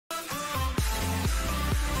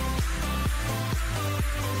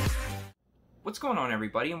What's going on,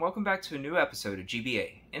 everybody, and welcome back to a new episode of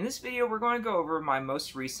GBA. In this video we're going to go over my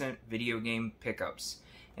most recent video game pickups.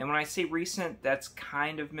 And when I say recent, that's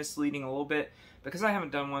kind of misleading a little bit because I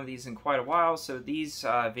haven't done one of these in quite a while, so these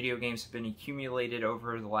video games have been accumulated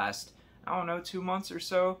over the last, I don't know, 2 months or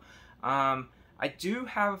so. I do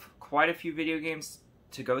have quite a few video games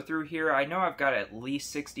to go through here. I know I've got at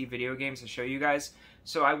least 60 video games to show you guys,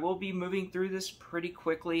 so I will be moving through this pretty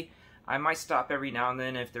quickly. I might stop every now and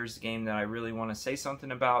then if there's a game that I really want to say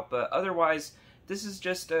something about, but otherwise, this is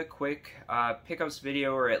just a quick pickups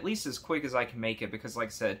video, or at least as quick as I can make it, because like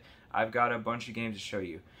I said, I've got a bunch of games to show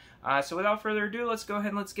you. So without further ado, let's go ahead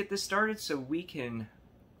and let's get this started so we can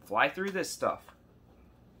fly through this stuff.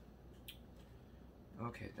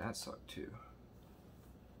 Okay, that sucked too.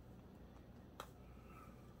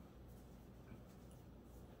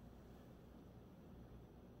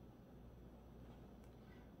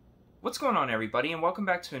 What's going on, everybody, and welcome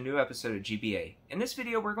back to a new episode of GBA. In this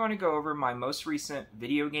video, we're going to go over my most recent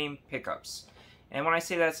video game pickups. And when I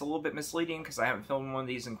say that, it's a little bit misleading because I haven't filmed one of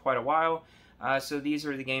these in quite a while. So these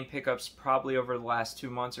are the game pickups probably over the last 2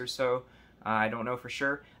 months or so. I don't know for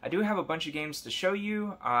sure. I do have a bunch of games to show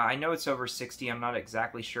you. I know it's over 60. I'm not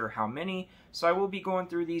exactly sure how many. So I will be going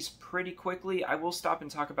through these pretty quickly. I will stop and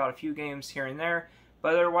talk about a few games here and there.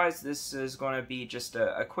 But otherwise, this is going to be just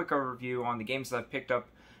a quick overview on the games that I've picked up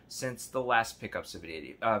since the last pickups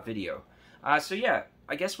video. So yeah,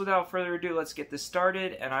 I guess without further ado, let's get this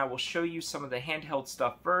started, and I will show you some of the handheld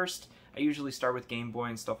stuff first. I usually start with Game Boy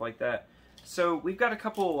and stuff like that. So we've got a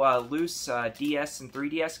couple loose DS and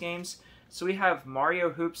 3DS games. So we have Mario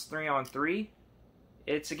Hoops 3-on-3.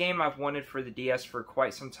 It's a game I've wanted for the DS for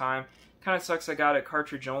quite some time. Kind of sucks I got it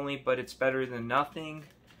cartridge only, but it's better than nothing.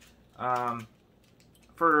 For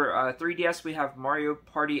 3DS, we have Mario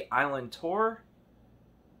Party Island Tour.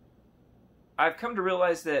 I've come to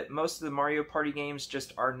realize that most of the Mario Party games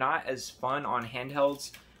just are not as fun on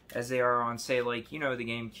handhelds as they are on, say, like, you know, the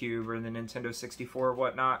GameCube or the Nintendo 64 or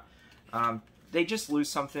whatnot. They just lose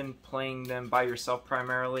something playing them by yourself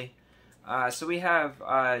primarily. So we have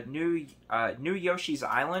new Yoshi's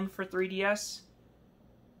Island for 3DS.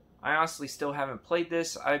 I honestly still haven't played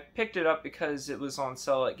this. I picked it up because it was on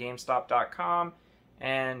sale at GameStop.com,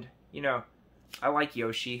 and, you know, I like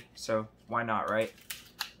Yoshi, so why not, right?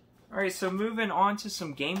 Alright, so moving on to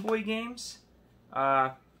some Game Boy games.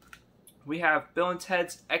 We have Bill and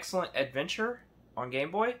Ted's Excellent Adventure on Game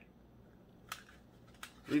Boy.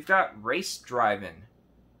 We've got Race Drivin',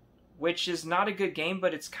 which is not a good game,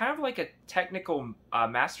 but it's kind of like a technical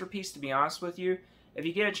masterpiece, to be honest with you. If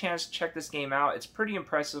you get a chance to check this game out, it's pretty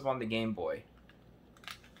impressive on the Game Boy.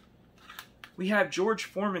 We have George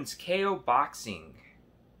Foreman's KO Boxing.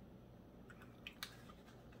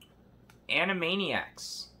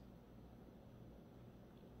 Animaniacs.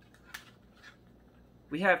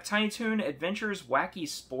 We have Tiny Toon Adventures Wacky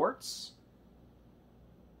Sports,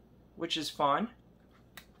 which is fun.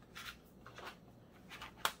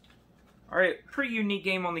 Alright, pretty unique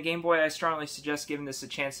game on the Game Boy. I strongly suggest giving this a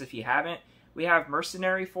chance if you haven't. We have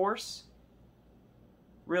Mercenary Force.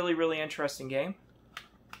 Really, really interesting game.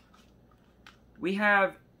 We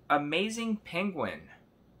have Amazing Penguin,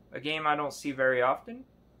 a game I don't see very often.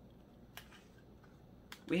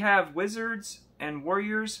 We have Wizards and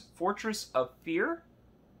Warriors Fortress of Fear.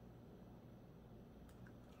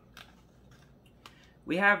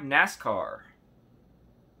 We have NASCAR.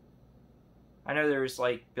 I know there's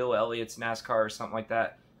like Bill Elliott's NASCAR or something like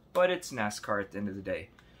that, but it's NASCAR at the end of the day.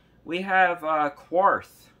 We have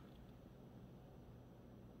Quarth.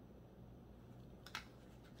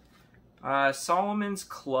 Solomon's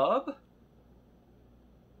Club.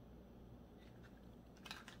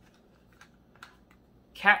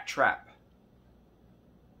 Cat Trap.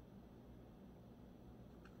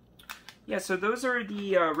 Yeah, so those are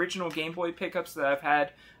the original Game Boy pickups that I've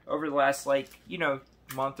had over the last, like, you know,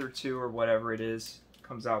 month or two or whatever it is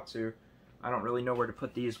comes out to. I don't really know where to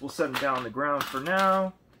put these. We'll set them down on the ground for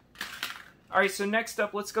now. Alright, so next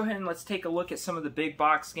up, let's go ahead and let's take a look at some of the big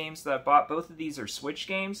box games that I bought. Both of these are Switch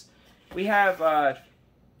games. We have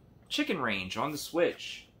Chicken Range on the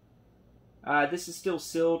Switch. This is still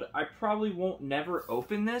sealed. I probably won't never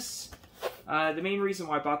open this. The main reason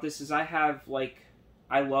why I bought this is I have, like,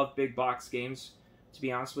 I love big box games, to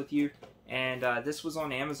be honest with you. And this was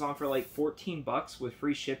on Amazon for like 14 bucks with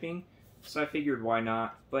free shipping. So I figured why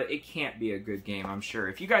not. But it can't be a good game, I'm sure.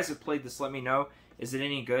 If you guys have played this, let me know. Is it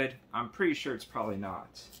any good? I'm pretty sure it's probably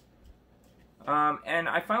not. And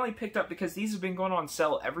I finally picked up, because these have been going on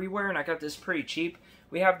sale everywhere, and I got this pretty cheap.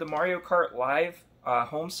 We have the Mario Kart Live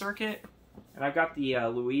home circuit. And I've got the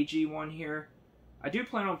Luigi one here. I do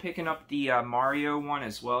plan on picking up the Mario one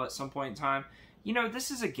as well at some point in time. You know,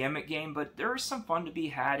 this is a gimmick game, but there is some fun to be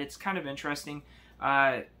had. It's kind of interesting.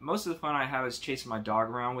 Most of the fun I have is chasing my dog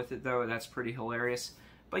around with it, though. That's pretty hilarious.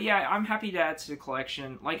 But yeah, I'm happy to add to the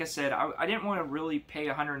collection. Like I said, I didn't want to really pay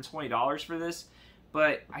 $120 for this,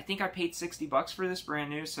 but I think I paid 60 bucks for this brand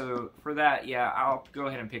new. So for that, yeah, I'll go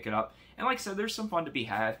ahead and pick it up. And like I said, there's some fun to be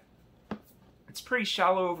had. It's pretty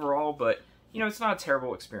shallow overall, but you know, it's not a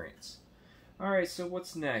terrible experience. Alright, so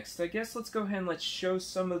what's next? I guess let's go ahead and let's show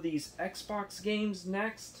some of these Xbox games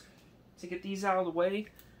next to get these out of the way.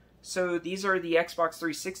 So these are the Xbox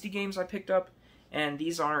 360 games I picked up, and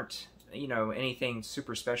these aren't, you know, anything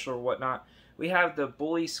super special or whatnot. We have the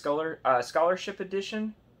Bully Scholarship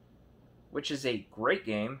Edition, which is a great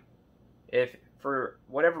game. If for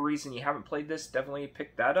whatever reason you haven't played this, definitely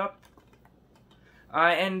pick that up.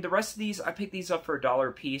 And the rest of these, I picked these up for $1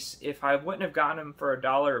 a piece. If I wouldn't have gotten them for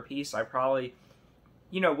 $1 a piece, I probably,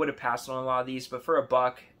 you know, would have passed on a lot of these. But for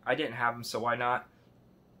 $1, I didn't have them, so why not?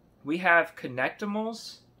 We have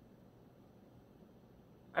Connectimals.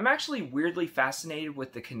 I'm actually weirdly fascinated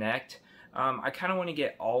with the Kinect. I kind of want to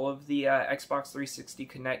get all of the Xbox 360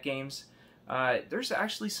 Kinect games. There's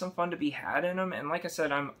actually some fun to be had in them, and like I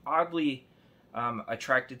said, I'm oddly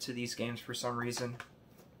attracted to these games for some reason.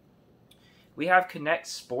 We have Kinect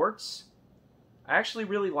Sports. I actually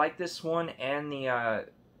really like this one and the,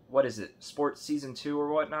 what is it, Sports Season 2 or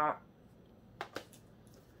whatnot.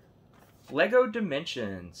 Lego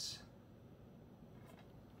Dimensions.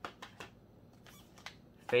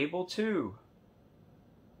 Fable 2.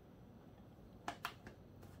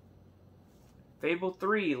 Fable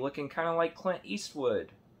 3, looking kind of like Clint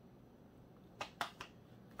Eastwood.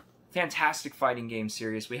 Fantastic fighting game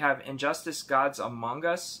series. We have Injustice Gods Among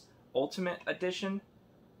Us Ultimate Edition.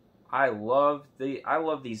 I love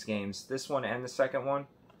these games. This one and the second one.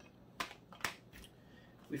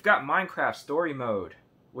 We've got Minecraft Story Mode,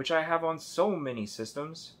 which I have on so many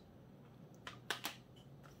systems.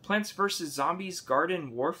 Plants vs. Zombies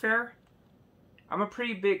Garden Warfare. I'm a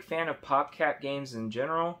pretty big fan of PopCap games in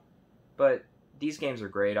general, but these games are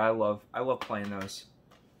great. I love playing those.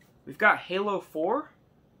 We've got Halo 4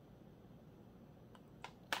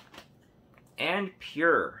 and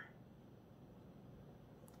Pure.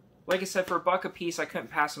 Like I said, for $1 a piece, I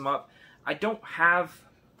couldn't pass them up. I don't have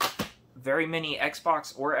very many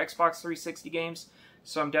Xbox or Xbox 360 games,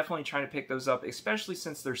 so I'm definitely trying to pick those up, especially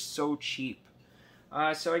since they're so cheap.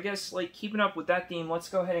 So I guess, like, keeping up with that theme, let's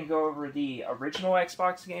go ahead and go over the original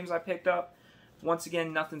Xbox games I picked up. Once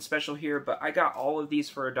again, nothing special here, but I got all of these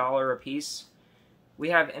for $1 a piece.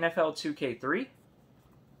 We have NFL 2K3,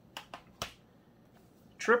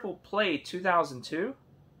 Triple Play 2002,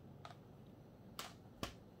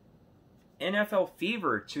 NFL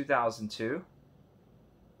Fever 2002,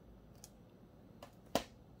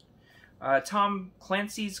 Tom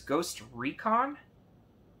Clancy's Ghost Recon,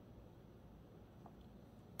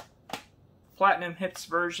 Platinum Hits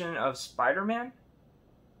version of Spider-Man,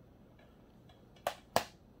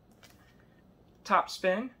 Top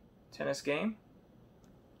Spin tennis game,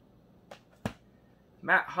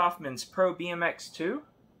 Matt Hoffman's Pro BMX 2,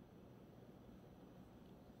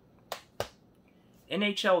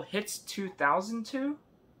 NHL Hits 2002,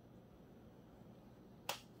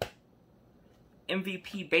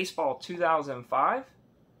 MVP Baseball 2005,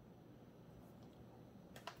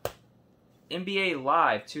 NBA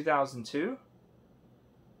Live 2002,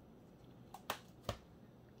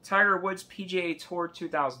 Tiger Woods PGA Tour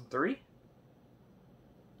 2003,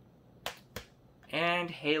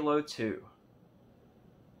 and Halo 2.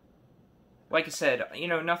 Like I said, you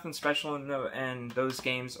know, nothing special in those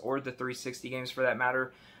games, or the 360 games for that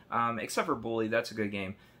matter, except for Bully. That's a good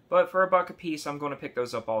game. But for $1 a piece, I'm going to pick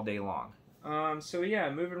those up all day long. So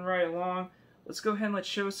yeah, moving right along, let's go ahead and let's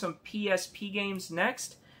show some PSP games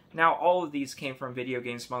next. Now, all of these came from Video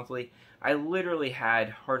Games Monthly. I literally had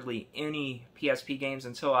hardly any PSP games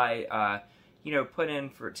until I, you know, put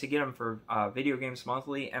in to get them for Video Games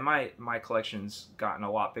Monthly, and my collection's gotten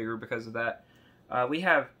a lot bigger because of that. We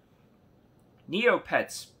have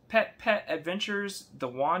Neopets Pet Adventures: The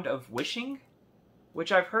Wand of Wishing,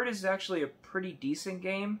 which I've heard is actually a pretty decent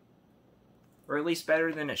game, or at least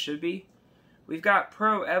better than it should be. We've got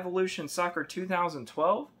Pro Evolution Soccer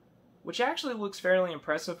 2012, which actually looks fairly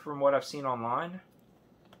impressive from what I've seen online.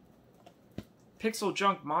 Pixel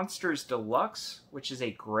Junk Monsters Deluxe, which is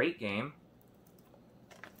a great game.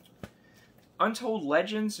 Untold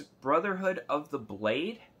Legends Brotherhood of the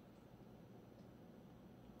Blade.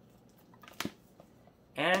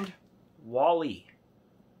 And Wall-E.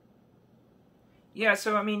 Yeah,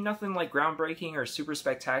 so I mean, nothing like groundbreaking or super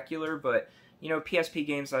spectacular, but you know, PSP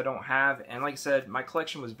games I don't have. And like I said, my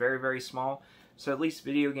collection was very, very small. So at least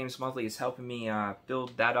Video Games Monthly is helping me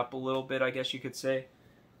build that up a little bit, I guess you could say.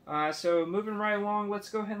 So moving right along, let's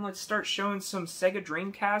go ahead and let's start showing some Sega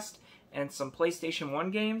Dreamcast and some PlayStation 1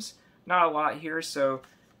 games. Not a lot here, so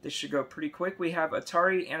this should go pretty quick. We have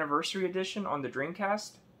Atari Anniversary Edition on the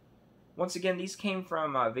Dreamcast. Once again, these came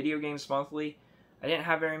from Video Games Monthly. I didn't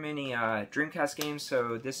have very many Dreamcast games,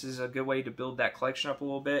 so this is a good way to build that collection up a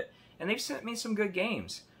little bit. And they've sent me some good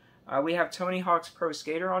games. We have Tony Hawk's Pro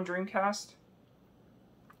Skater on Dreamcast.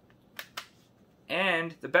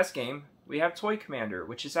 And the best game, we have Toy Commander,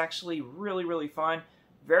 which is actually really, really fun.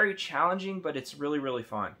 Very challenging, but it's really, really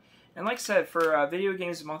fun. And like I said, for Video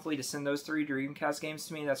Games Monthly to send those 3 Dreamcast games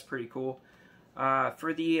to me, that's pretty cool.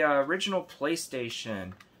 For the original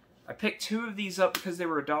PlayStation, I picked 2 of these up because they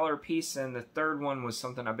were $1 a piece, and the third one was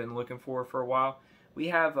something I've been looking for a while. We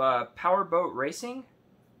have Powerboat Racing,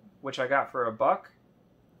 which I got for $1.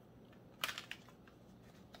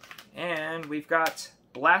 And we've got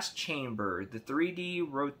Blast Chamber, the 3D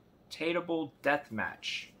rotatable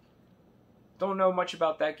deathmatch. Don't know much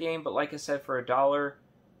about that game, but like I said, for $1,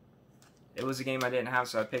 it was a game I didn't have,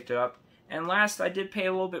 so I picked it up. And last, I did pay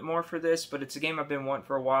a little bit more for this, but it's a game I've been wanting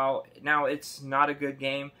for a while. Now, it's not a good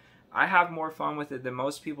game. I have more fun with it than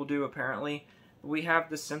most people do, apparently. We have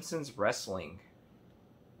The Simpsons Wrestling.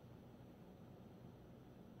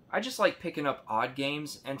 I just like picking up odd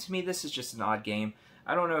games, and to me, this is just an odd game.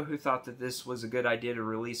 I don't know who thought that this was a good idea to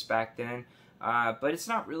release back then, but it's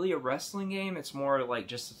not really a wrestling game. It's more like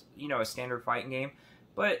just, you know, a standard fighting game.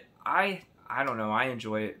 But I don't know, I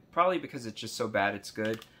enjoy it, probably because it's just so bad it's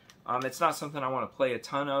good. It's not something I want to play a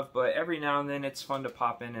ton of, but every now and then it's fun to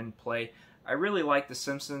pop in and play. I really like The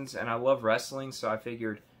Simpsons, and I love wrestling, so I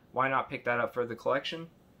figured, why not pick that up for the collection?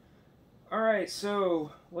 Alright,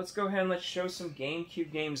 so let's go ahead and let's show some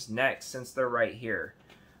GameCube games next, since they're right here.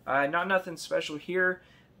 Not nothing special here,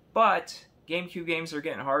 but GameCube games are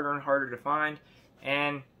getting harder and harder to find,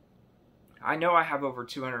 and I know I have over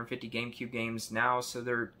 250 GameCube games now, so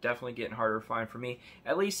they're definitely getting harder to find for me,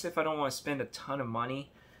 at least if I don't want to spend a ton of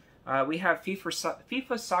money. We have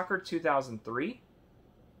FIFA Soccer 2003,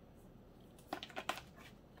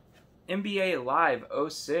 NBA Live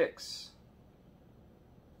 06.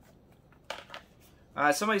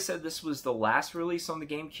 Somebody said this was the last release on the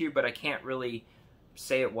GameCube, but I can't really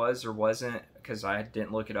say it was or wasn't because I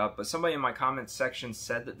didn't look it up. But somebody in my comments section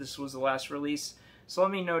said that this was the last release, so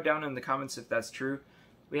let me know down in the comments if that's true.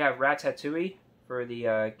 We have Ratatouille for the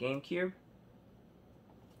GameCube.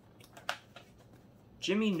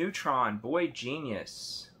 Jimmy Neutron, Boy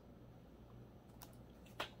Genius.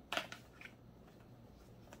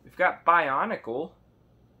 We've got Bionicle.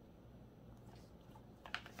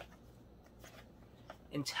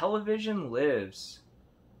 Intellivision Lives.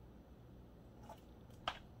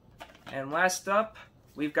 And last up,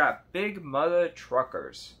 we've got Big Mother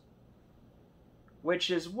Truckers, which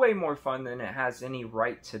is way more fun than it has any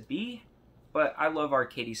right to be, but I love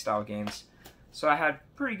arcade style games, so I had a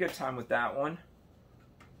pretty good time with that one.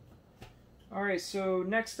 Alright, so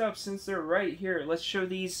next up, since they're right here, let's show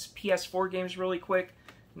these PS4 games really quick.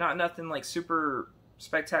 Not nothing like super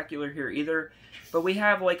spectacular here either, but we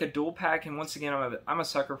have like a dual pack, and once again, I'm a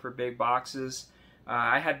sucker for big boxes.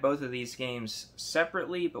 I had both of these games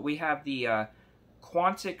separately, but we have the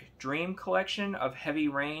Quantic Dream Collection of Heavy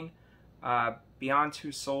Rain, Beyond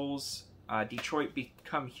Two Souls, Detroit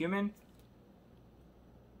Become Human.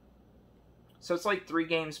 So it's like 3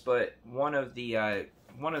 games, but one of the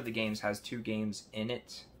games has 2 games in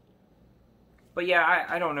it. But yeah,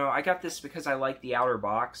 I don't know. I got this because I like the outer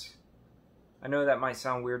box. I know that might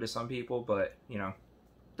sound weird to some people, but, you know,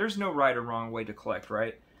 there's no right or wrong way to collect,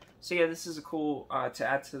 right? So yeah, this is a cool to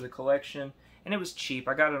add to the collection, and it was cheap.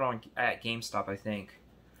 I got it at GameStop, I think.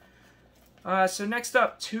 So next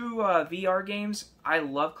up, 2 VR games. I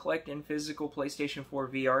love collecting physical PlayStation 4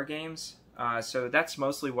 VR games, so that's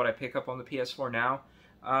mostly what I pick up on the PS4 now.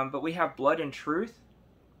 But we have Blood and Truth,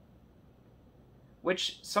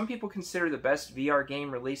 which some people consider the best VR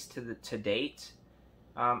game released to date.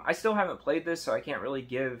 I still haven't played this, so I can't really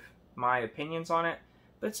give my opinions on it,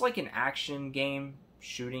 but it's like an action game,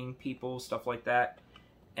 shooting people, stuff like that.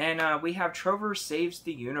 And we have Trover Saves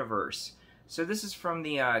the Universe. So this is from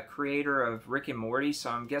the creator of Rick and Morty, so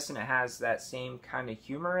I'm guessing it has that same kind of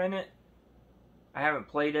humor in it. I haven't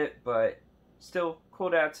played it, but still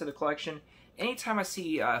cool to add to the collection. Anytime I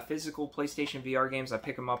see physical PlayStation VR games, I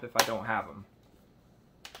pick them up if I don't have them.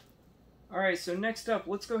 Alright, so next up,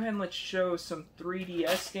 let's go ahead and let's show some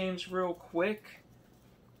 3DS games real quick.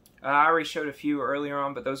 I already showed a few earlier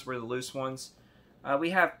on, but those were the loose ones.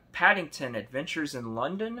 We have Paddington Adventures in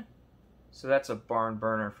London. So that's a barn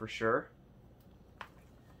burner for sure.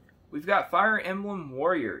 We've got Fire Emblem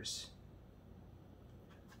Warriors.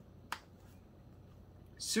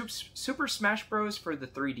 Super Smash Bros. For the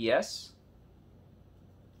 3DS.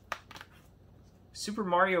 Super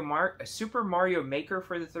Mario Maker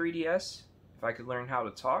for the 3DS, if I could learn how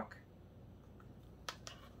to talk.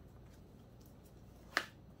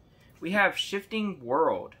 We have Shifting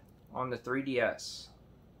World on the 3DS.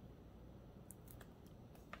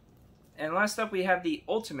 And last up we have the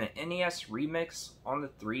Ultimate NES Remix on the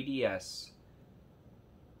 3DS.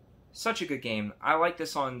 Such a good game. I like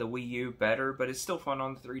this on the Wii U better, but it's still fun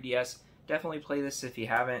on the 3DS. Definitely play this if you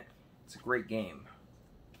haven't. It's a great game.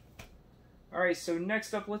 Alright, so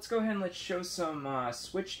next up, let's go ahead and let's show some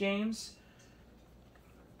Switch games.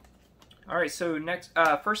 Alright, so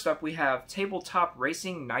first up we have Tabletop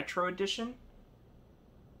Racing Nitro Edition.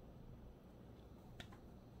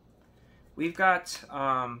 We've got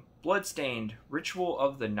Bloodstained Ritual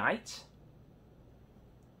of the Night.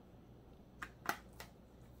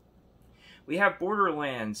 We have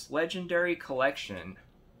Borderlands Legendary Collection.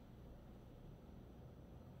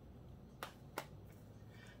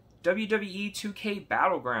 WWE 2K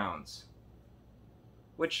Battlegrounds,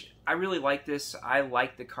 which I really like this. I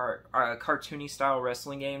like the cartoony style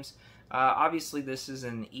wrestling games. Obviously, this is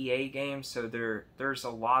an EA game, so there's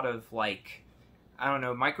a lot of, like, I don't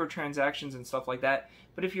know, microtransactions and stuff like that.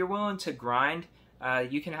 But if you're willing to grind,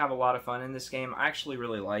 you can have a lot of fun in this game. I actually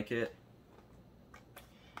really like it.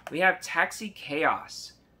 We have Taxi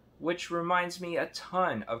Chaos, which reminds me a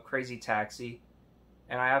ton of Crazy Taxi.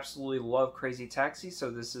 And I absolutely love Crazy Taxi,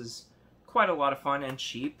 so this is quite a lot of fun and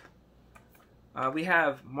cheap. We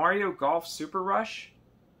have Mario Golf Super Rush.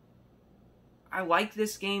 I like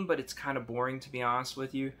this game, but it's kind of boring, to be honest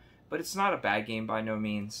with you. But it's not a bad game by no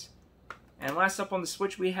means. And last up on the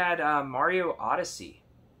Switch, we had Mario Odyssey.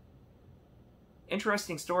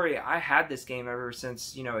 Interesting story. I had this game ever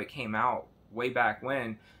since, you know, it came out way back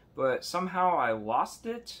when. But somehow I lost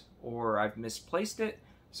it, or I've misplaced it.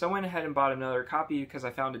 So I went ahead and bought another copy because I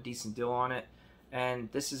found a decent deal on it. And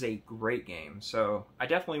this is a great game. So I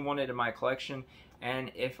definitely want it in my collection.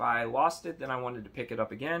 And if I lost it, then I wanted to pick it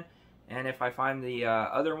up again. And if I find the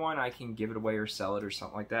other one, I can give it away or sell it or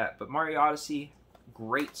something like that. But Mario Odyssey,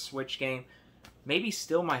 great Switch game. Maybe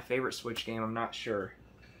still my favorite Switch game, I'm not sure.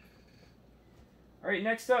 Alright,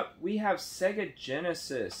 next up, we have Sega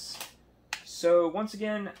Genesis. So once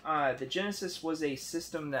again, the Genesis was a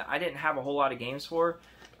system that I didn't have a whole lot of games for.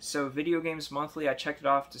 So Video Games Monthly, I checked it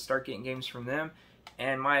off to start getting games from them.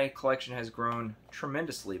 And my collection has grown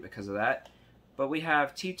tremendously because of that. But we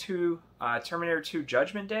have T2, Terminator 2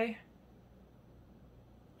 Judgment Day.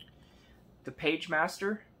 The Page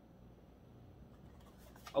Master.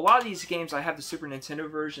 A lot of these games I have the Super Nintendo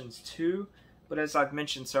versions too. But as I've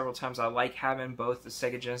mentioned several times, I like having both the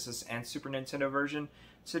Sega Genesis and Super Nintendo version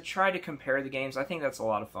to try to compare the games. I think that's a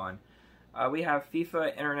lot of fun. We have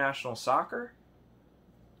FIFA International Soccer.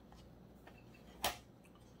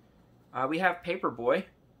 We have Paperboy.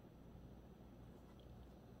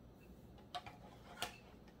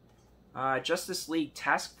 Justice League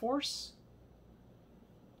Task Force.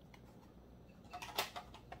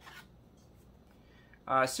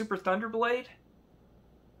 Super Thunderblade.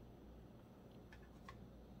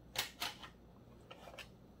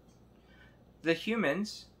 The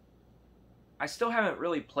Humans. I still haven't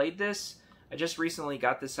really played this. I just recently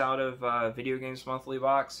got this out of Video Games Monthly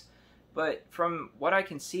box. But from what I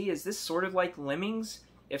can see, is this sort of like Lemmings?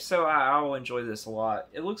 If so, I'll enjoy this a lot.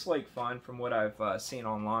 It looks like fun from what I've seen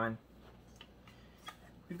online.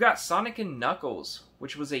 We've got Sonic & Knuckles,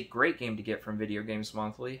 which was a great game to get from Video Games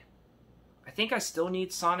Monthly. I think I still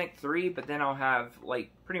need Sonic 3, but then I'll have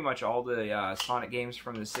like pretty much all the Sonic games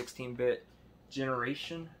from the 16-bit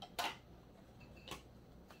generation.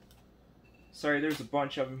 Sorry, there's a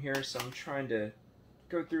bunch of them here, so I'm trying to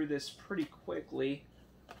go through this pretty quickly.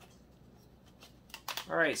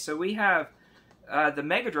 Alright, so we have the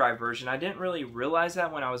Mega Drive version. I didn't really realize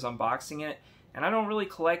that when I was unboxing it. And I don't really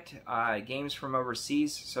collect games from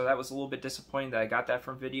overseas, so that was a little bit disappointing that I got that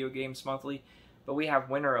from Video Games Monthly. But we have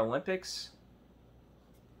Winter Olympics.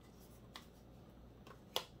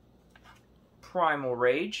 Primal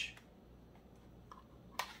Rage.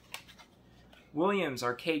 Williams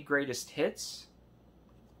Arcade Greatest Hits.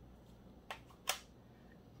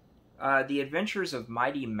 The Adventures of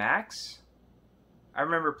Mighty Max. I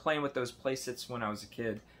remember playing with those playsets when I was a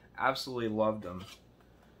kid. Absolutely loved them.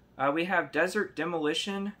 We have Desert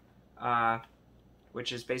Demolition,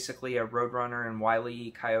 which is basically a Roadrunner and Wile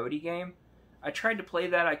E. Coyote game. I tried to play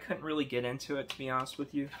that. I couldn't really get into it, to be honest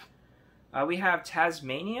with you. We have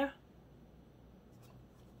Tasmania.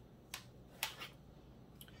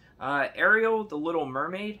 Ariel, the Little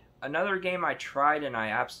Mermaid. Another game I tried and I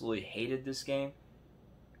absolutely hated this game.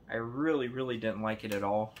 I really didn't like it at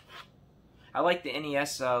all. I like the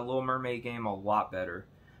NES Little Mermaid game a lot better.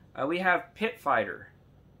 We have Pit Fighter.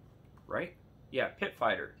 Right? Yeah, Pit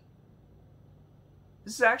Fighter.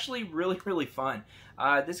 This is actually really fun.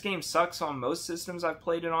 This game sucks on most systems I've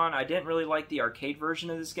played it on. I didn't really like the arcade version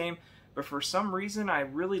of this game, but for some reason I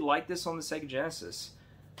really like this on the Sega Genesis.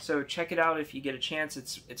 So check it out if you get a chance.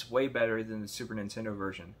 It's way better than the Super Nintendo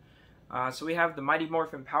version. So we have the Mighty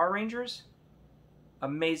Morphin Power Rangers.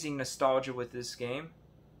 Amazing nostalgia with this game.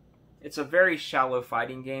 It's a very shallow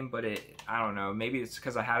fighting game, but I don't know, maybe it's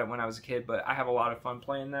because I had it when I was a kid, but I have a lot of fun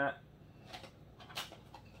playing that.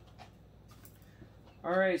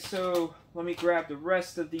 Alright, so let me grab the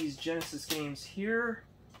rest of these Genesis games here.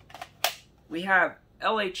 We have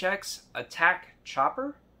LHX Attack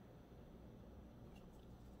Chopper.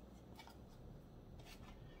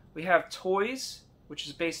 We have Toys, which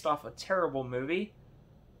is based off a terrible movie,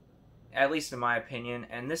 at least in my opinion,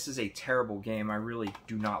 and this is a terrible game. I really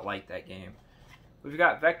do not like that game. We've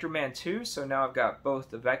got Vector Man 2, so now I've got both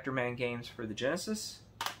the Vector Man games for the Genesis.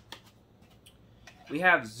 We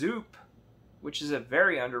have Zoop, which is a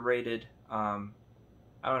very underrated, I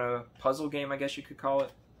don't know, puzzle game, I guess you could call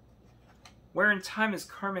it. Where in Time is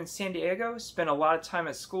Carmen Sandiego. Spent a lot of time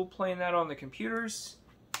at school playing that on the computers.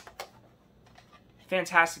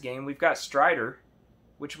 Fantastic game. We've got Strider,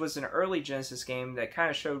 which was an early Genesis game that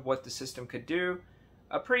kind of showed what the system could do.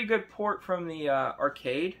 A pretty good port from the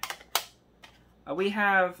arcade. We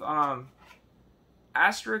have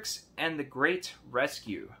Asterix and the Great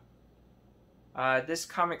Rescue. This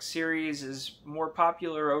comic series is more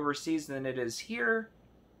popular overseas than it is here,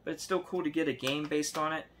 but it's still cool to get a game based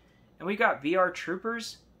on it. And we got VR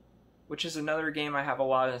Troopers, which is another game I have a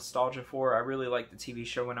lot of nostalgia for. I really liked the TV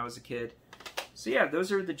show when I was a kid. So yeah,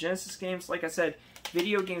 those are the Genesis games. Like I said,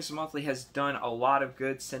 Video Games Monthly has done a lot of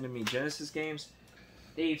good sending me Genesis games.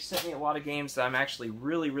 They've sent me a lot of games that I'm actually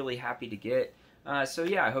really happy to get. So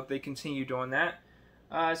yeah, I hope they continue doing that.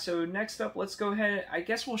 So next up, let's go ahead. I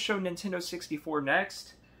guess we'll show Nintendo 64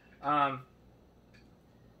 next. I've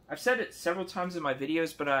said it several times in my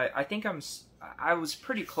videos, but I think I was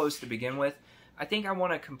pretty close to begin with. I think I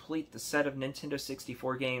want to complete the set of Nintendo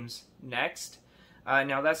 64 games next.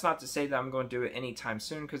 Now that's not to say that I'm going to do it anytime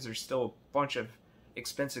soon, because there's still a bunch of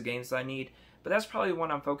expensive games that I need. But that's probably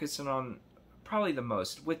one I'm focusing on probably the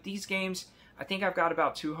most. With these games, I think I've got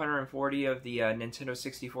about 240 of the Nintendo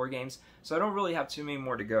 64 games, so I don't really have too many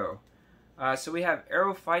more to go. So we have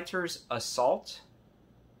Aero Fighters Assault.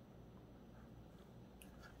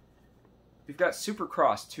 We've got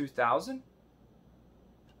Supercross 2000.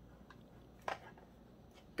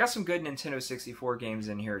 Got some good Nintendo 64 games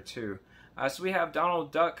in here too. So we have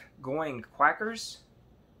Donald Duck Going Quackers.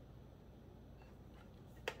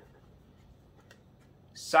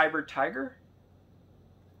 Cyber Tiger.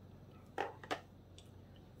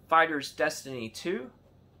 Fighters Destiny 2.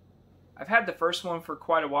 I've had the first one for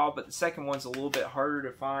quite a while, but the second one's a little bit harder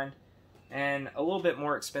to find and a little bit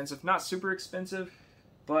more expensive. Not super expensive,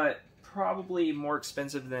 but probably more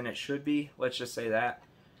expensive than it should be. Let's just say that.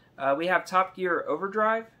 We have Top Gear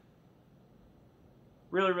Overdrive.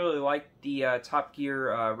 Really like the Top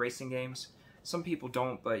Gear racing games. Some people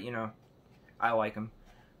don't, but you know, I like them.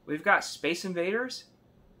 We've got Space Invaders,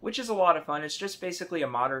 which is a lot of fun. It's just basically a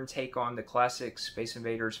modern take on the classic Space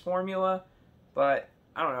Invaders formula, but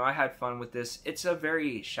I don't know, I had fun with this. It's a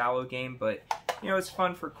very shallow game, but you know, it's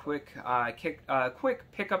fun for quick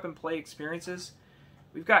pick up and play experiences.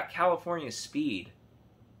 We've got California Speed,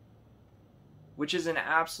 which is an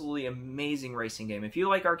absolutely amazing racing game. If you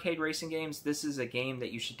like arcade racing games, this is a game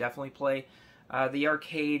that you should definitely play. The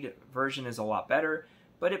arcade version is a lot better,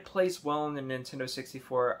 but it plays well in the Nintendo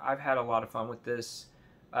 64. I've had a lot of fun with this.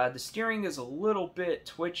 The steering is a little bit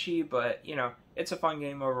twitchy, but you know, it's a fun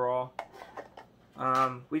game overall.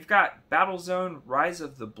 We've got Battlezone Rise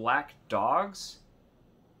of the Black Dogs,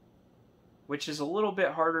 which is a little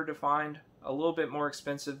bit harder to find, a little bit more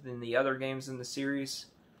expensive than the other games in the series.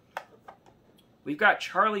 We've got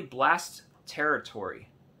Charlie Blast Territory.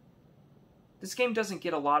 This game doesn't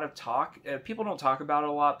get a lot of talk. People don't talk about it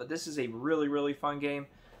a lot, but this is a really fun game.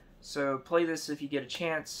 So play this if you get a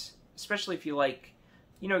chance, especially if you like,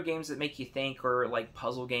 you know, games that make you think, or like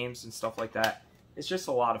puzzle games and stuff like that. It's just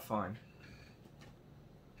a lot of fun.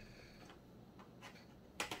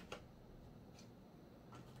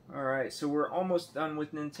 Alright, so we're almost done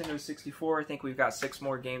with Nintendo 64. I think we've got 6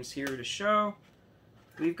 more games here to show.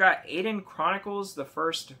 We've got Aiden Chronicles, the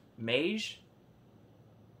First Mage.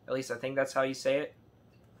 At least I think that's how you say it.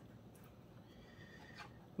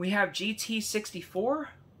 We have GT64,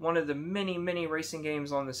 one of the many racing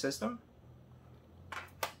games on the system.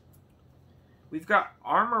 We've got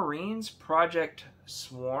Armorines Project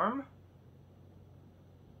Swarm,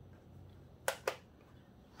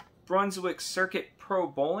 Brunswick Circuit Pro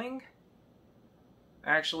Bowling.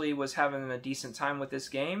 I actually was having a decent time with this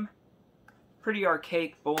game. Pretty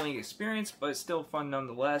archaic bowling experience, but still fun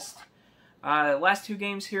nonetheless. Last two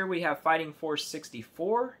games here, we have Fighting Force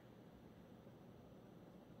 64,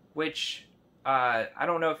 which I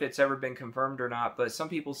don't know if it's ever been confirmed or not, but some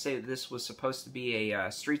people say that this was supposed to be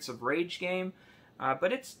a Streets of Rage game,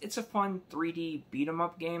 but it's a fun 3D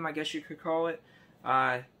beat-em-up game, I guess you could call it.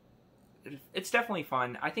 It's definitely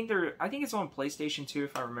fun. I think it's on PlayStation 2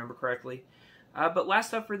 if I remember correctly. But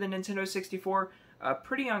last up for the Nintendo 64, a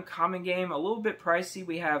pretty uncommon game, a little bit pricey.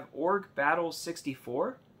 We have Org Battle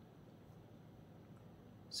 64.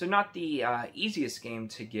 So not the easiest game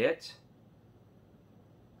to get.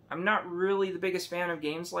 I'm not really the biggest fan of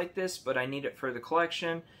games like this, but I need it for the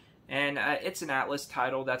collection. And it's an Atlas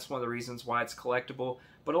title. That's one of the reasons why it's collectible.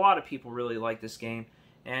 But a lot of people really like this game.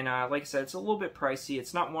 And like I said, it's a little bit pricey.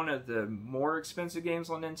 It's not one of the more expensive games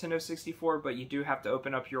on Nintendo 64, but you do have to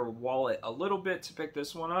open up your wallet a little bit to pick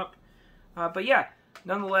this one up. But yeah,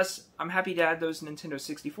 nonetheless, I'm happy to add those Nintendo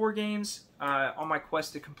 64 games on my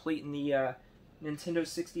quest to complete in the Nintendo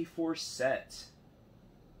 64 set.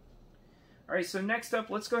 Alright, so next up,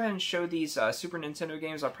 let's go ahead and show these Super Nintendo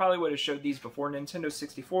games. I probably would have showed these before Nintendo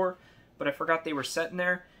 64, but I forgot they were set in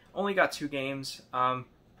there. Only got 2 games. I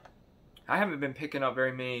haven't been picking up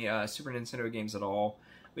very many Super Nintendo games at all.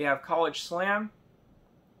 We have College Slam,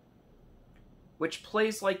 which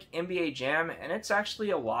plays like NBA Jam, and it's actually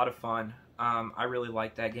a lot of fun. I really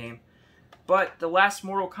like that game. But the last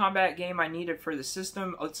Mortal Kombat game I needed for the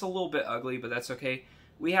system, it's a little bit ugly, but that's okay.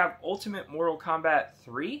 We have Ultimate Mortal Kombat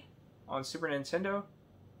 3 on Super Nintendo.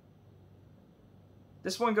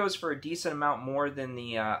 This one goes for a decent amount more than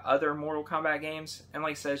the other Mortal Kombat games, and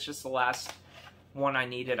like I said, it's just the last one I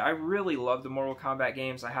needed. I really love the Mortal Kombat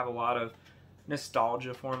games. I have a lot of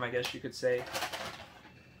nostalgia for them, I guess you could say.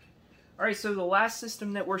 Alright, so the last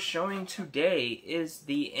system that we're showing today is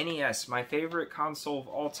the NES, my favorite console of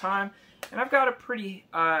all time. And I've got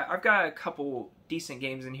a couple decent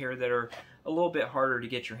games in here that are a little bit harder to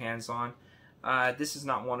get your hands on. This is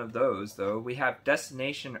not one of those, though. We have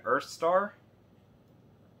Destination Earthstar.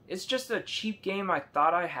 It's just a cheap game I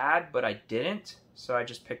thought I had, but I didn't, so I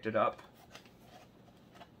just picked it up.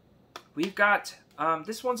 We've got,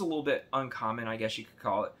 this one's a little bit uncommon, I guess you could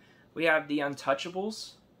call it. We have The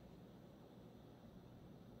Untouchables.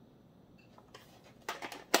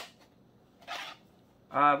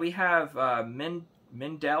 We have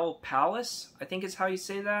Mindell Palace, I think is how you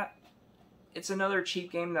say that. It's another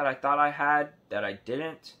cheap game that I thought I had that I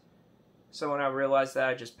didn't. So when I realized that,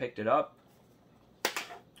 I just picked it up.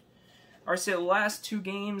 Alright, so the last 2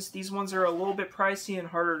 games, these ones are a little bit pricey and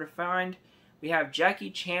harder to find. We have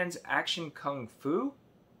Jackie Chan's Action Kung Fu.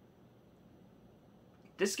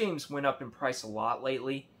 This game's went up in price a lot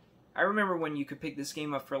lately. I remember when you could pick this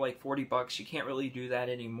game up for like 40 bucks. You can't really do that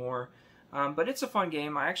anymore. But it's a fun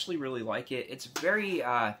game. I actually really like it. It's very,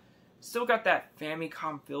 still got that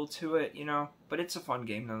Famicom feel to it, you know, but it's a fun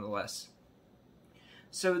game nonetheless.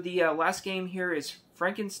 So the last game here is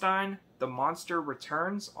Frankenstein, The Monster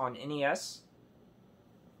Returns on NES.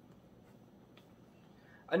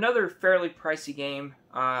 Another fairly pricey game.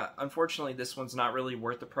 Unfortunately, this one's not really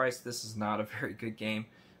worth the price. This is not a very good game,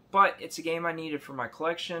 but it's a game I needed for my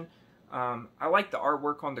collection. I like the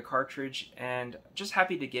artwork on the cartridge, and just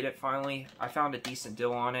happy to get it finally. I found a decent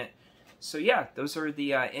deal on it. So yeah, those are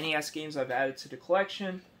the NES games I've added to the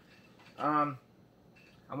collection. I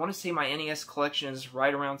want to say my NES collection is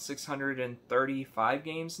right around 635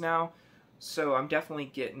 games now, so I'm definitely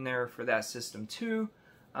getting there for that system too.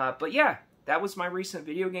 But yeah, that was my recent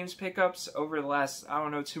video games pickups over the last, I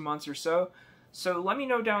don't know, 2 months or so. So let me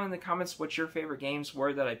know down in the comments what your favorite games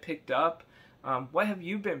were that I picked up. What have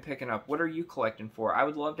you been picking up? What are you collecting for? I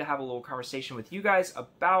would love to have a little conversation with you guys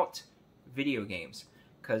about video games,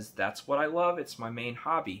 because that's what I love. It's my main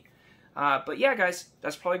hobby. But yeah, guys,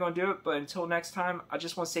 that's probably going to do it. But until next time, I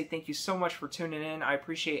just want to say thank you so much for tuning in. I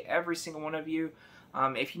appreciate every single one of you.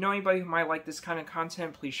 If you know anybody who might like this kind of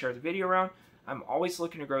content, please share the video around. I'm always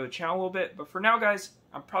looking to grow the channel a little bit. But for now, guys,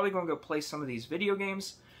 I'm probably going to go play some of these video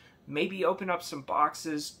games. Maybe open up some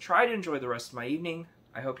boxes. Try to enjoy the rest of my evening.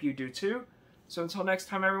 I hope you do too. So until next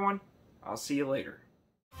time, everyone, I'll see you later.